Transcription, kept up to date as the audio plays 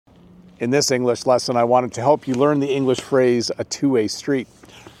In this English lesson, I wanted to help you learn the English phrase, a two-way street.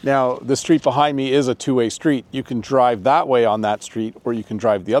 Now, the street behind me is a two-way street. You can drive that way on that street, or you can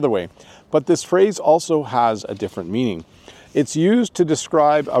drive the other way. But this phrase also has a different meaning. It's used to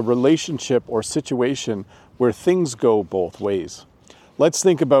describe a relationship or situation where things go both ways. Let's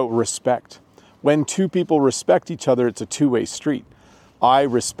think about respect. When two people respect each other, it's a two-way street. I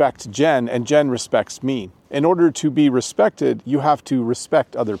respect Jen, and Jen respects me. In order to be respected, you have to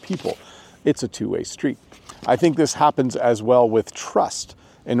respect other people. It's a two-way street. I think this happens as well with trust.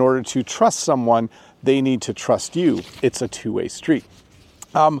 In order to trust someone, they need to trust you. It's a two-way street.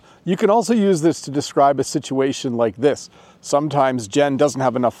 You can also use this to describe a situation like this. Sometimes Jen doesn't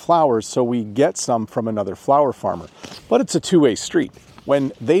have enough flowers, so we get some from another flower farmer. But it's a two-way street.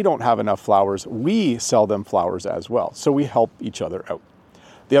 When they don't have enough flowers, we sell them flowers as well. So we help each other out.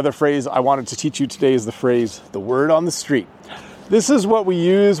 The other phrase I wanted to teach you today is the phrase, the word on the street. This is what we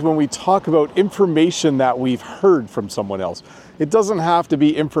use when we talk about information that we've heard from someone else. It doesn't have to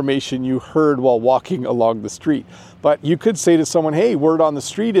be information you heard while walking along the street, but you could say to someone, hey, word on the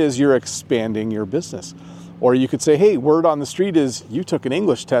street is you're expanding your business. Or you could say, hey, word on the street is you took an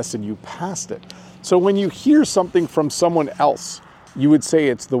English test and you passed it. So when you hear something from someone else, you would say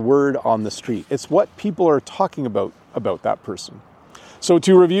it's the word on the street. It's what people are talking about that person. So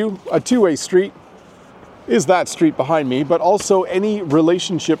to review, a two-way street is that street behind me, but also any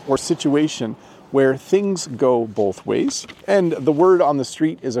relationship or situation where things go both ways. And the word on the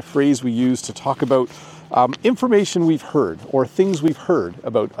street is a phrase we use to talk about information we've heard or things we've heard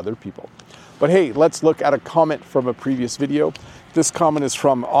about other people. But hey, let's look at a comment from a previous video. This comment is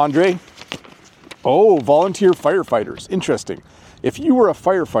from Andre. Oh, volunteer firefighters. Interesting. If you were a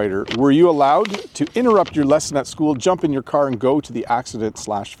firefighter, were you allowed to interrupt your lesson at school, jump in your car, and go to the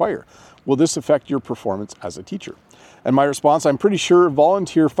accident/fire? Will this affect your performance as a teacher? And my response, I'm pretty sure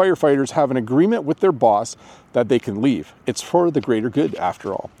volunteer firefighters have an agreement with their boss that they can leave. It's for the greater good,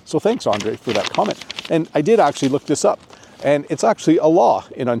 after all. So thanks, Andre, for that comment. And I did actually look this up, and it's actually a law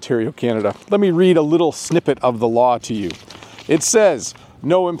in Ontario, Canada. Let me read a little snippet of the law to you. It says,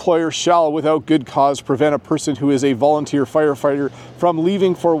 no employer shall, without good cause, prevent a person who is a volunteer firefighter from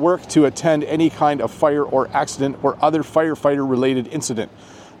leaving for work to attend any kind of fire or accident or other firefighter-related incident.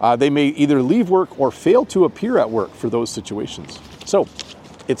 They may either leave work or fail to appear at work for those situations. So,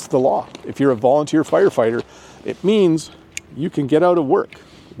 it's the law. If you're a volunteer firefighter, it means you can get out of work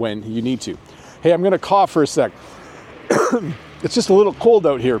when you need to. Hey, I'm going to cough for a sec. It's just a little cold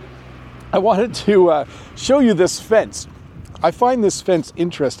out here. I wanted to show you this fence. I find this fence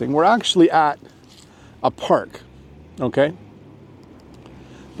interesting. We're actually at a park, okay?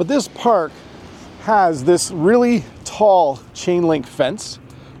 But this park has this really tall chain link fence.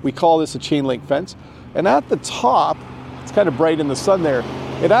 We call this a chain link fence. And at the top, it's kind of bright in the sun there,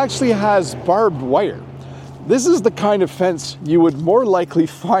 it actually has barbed wire. This is the kind of fence you would more likely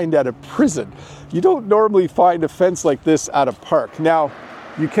find at a prison. You don't normally find a fence like this at a park. Now,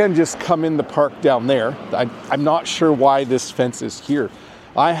 you can just come in the park down there. I'm not sure why this fence is here.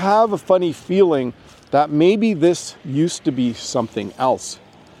 I have a funny feeling that maybe this used to be something else.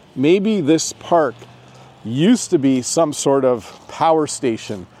 Maybe this park used to be some sort of power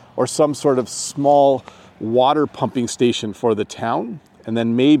station or some sort of small water pumping station for the town. And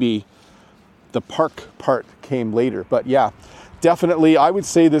then maybe the park part came later. But yeah, definitely I would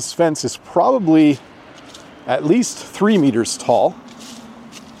say this fence is probably at least 3 meters tall.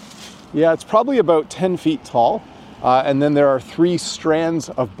 Yeah, it's probably about 10 feet tall. And then there are 3 strands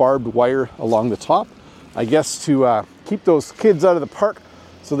of barbed wire along the top. I guess to keep those kids out of the park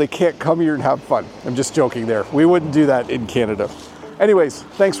so they can't come here and have fun. I'm just joking there. We wouldn't do that in Canada. Anyways,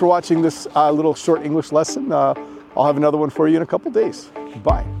 thanks for watching this little short English lesson. I'll have another one for you in a couple days.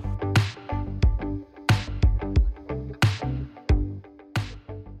 Bye.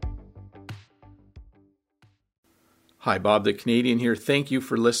 Hi, Bob the Canadian here. Thank you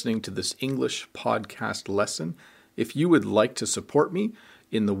for listening to this English podcast lesson. If you would like to support me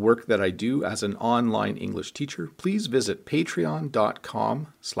in the work that I do as an online English teacher, please visit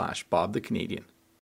patreon.com/Bob the Canadian.